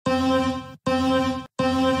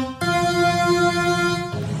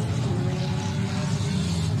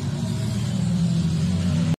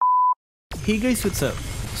Hey guys, what's up?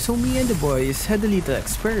 So me and the boys had a little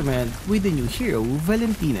experiment with the new hero,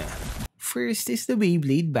 Valentina. First is the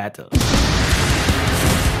Beyblade battle.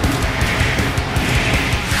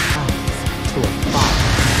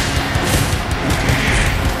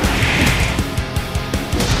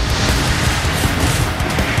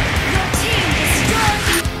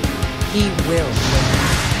 He will win.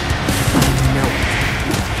 I know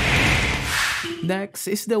it. Next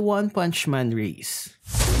is the One Punch Man race.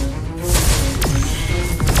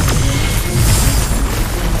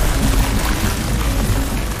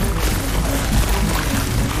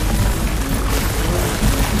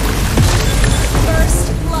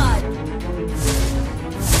 First blood.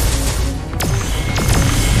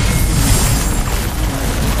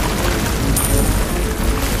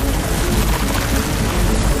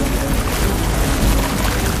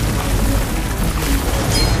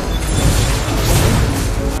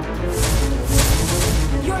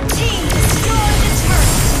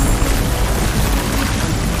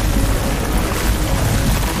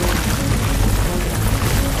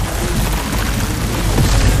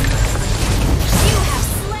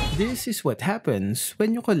 This is what happens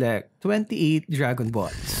when you collect 28 Dragon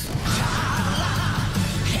Balls.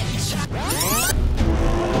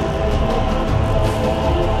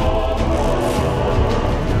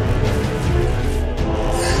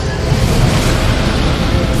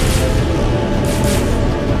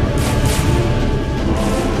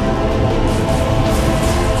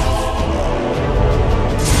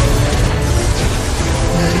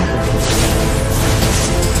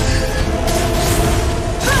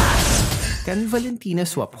 Can Valentina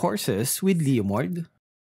swap horses with Leomord?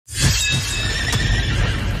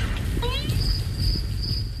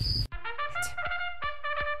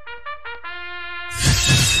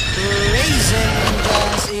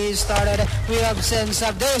 Started. We have sense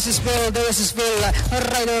of there is a spill,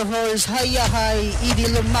 rider horse, high,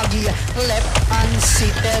 Edie Lumagi, left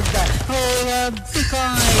unseated.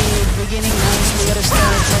 Beginning nice, we gotta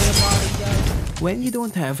start. When you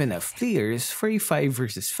don't have enough players for a 5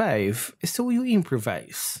 versus 5, so you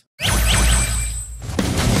improvise.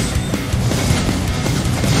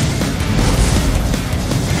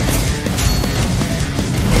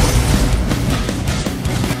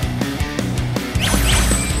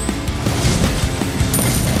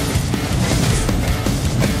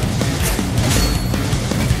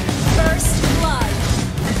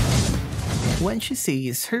 When she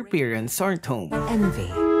says her parents aren't home. Envy.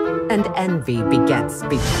 And envy begets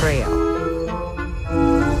betrayal.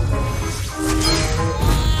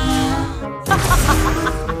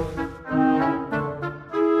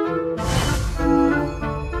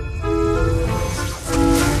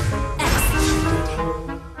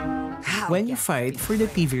 When you fight for the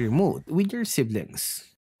TV remote with your siblings.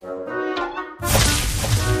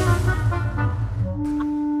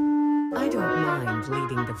 I don't mind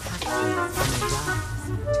leading the pack from a rise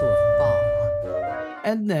to a fall.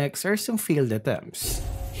 And next are some failed attempts.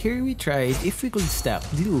 Here we tried if we could stack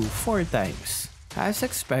glue 4 times. As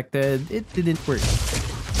expected, it didn't work.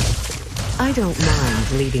 I don't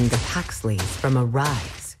mind leading the Paxleys from a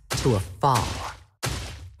rise to a fall.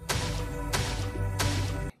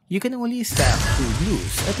 You can only stack 2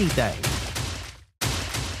 glues at a time.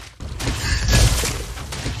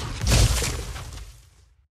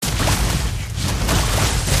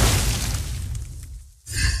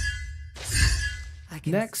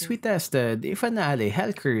 Next, we tested if an ally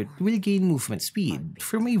Hellcurt will gain movement speed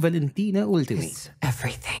from a Valentina ultimate.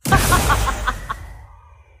 Everything.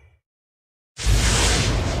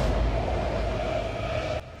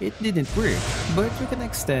 It didn't work, but we can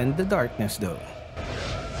extend the darkness though.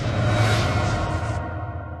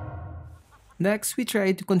 Next, we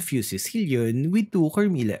tried to confuse Elgin with 2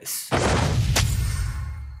 Carmillas.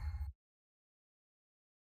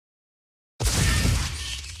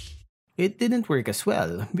 It didn't work as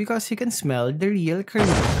well because he can smell the real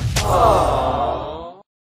Carmilla.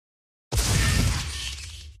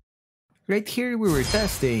 Right here we were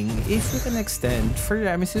testing if we can extend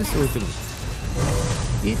Ramesses' ultimate.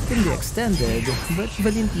 It can be extended, but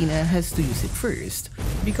Valentina has to use it first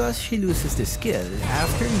because she loses the skill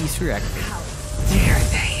after resurrecting. Dare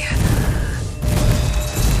they?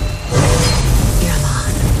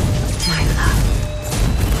 Yaman, my love.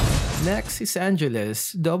 Next is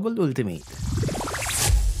Angela's double ultimate.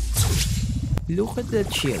 Look at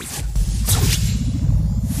that shield.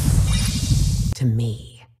 To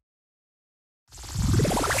me.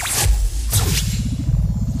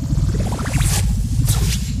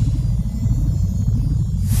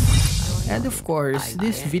 And of course,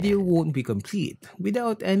 this video won't be complete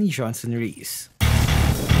without any Johnson race.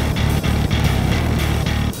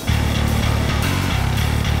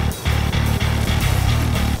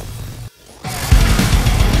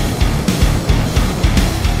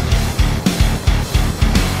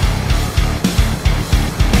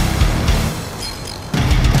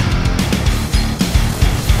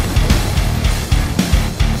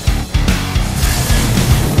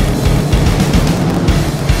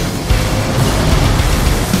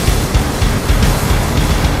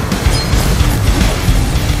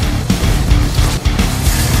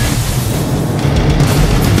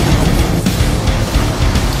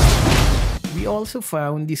 also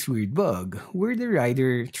found this weird bug where the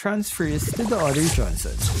rider transfers to the other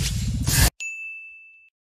Johnson.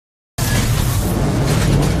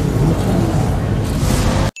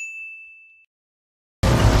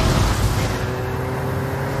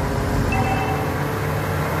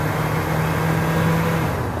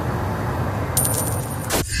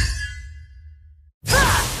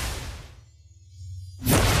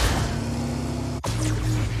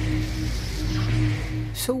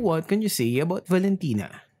 So what can you say about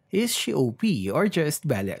Valentina? Is she OP or just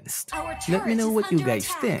balanced? Let me know what you guys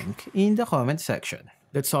think in the comment section.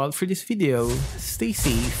 That's all for this video. Stay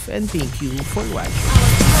safe and thank you for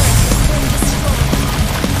watching.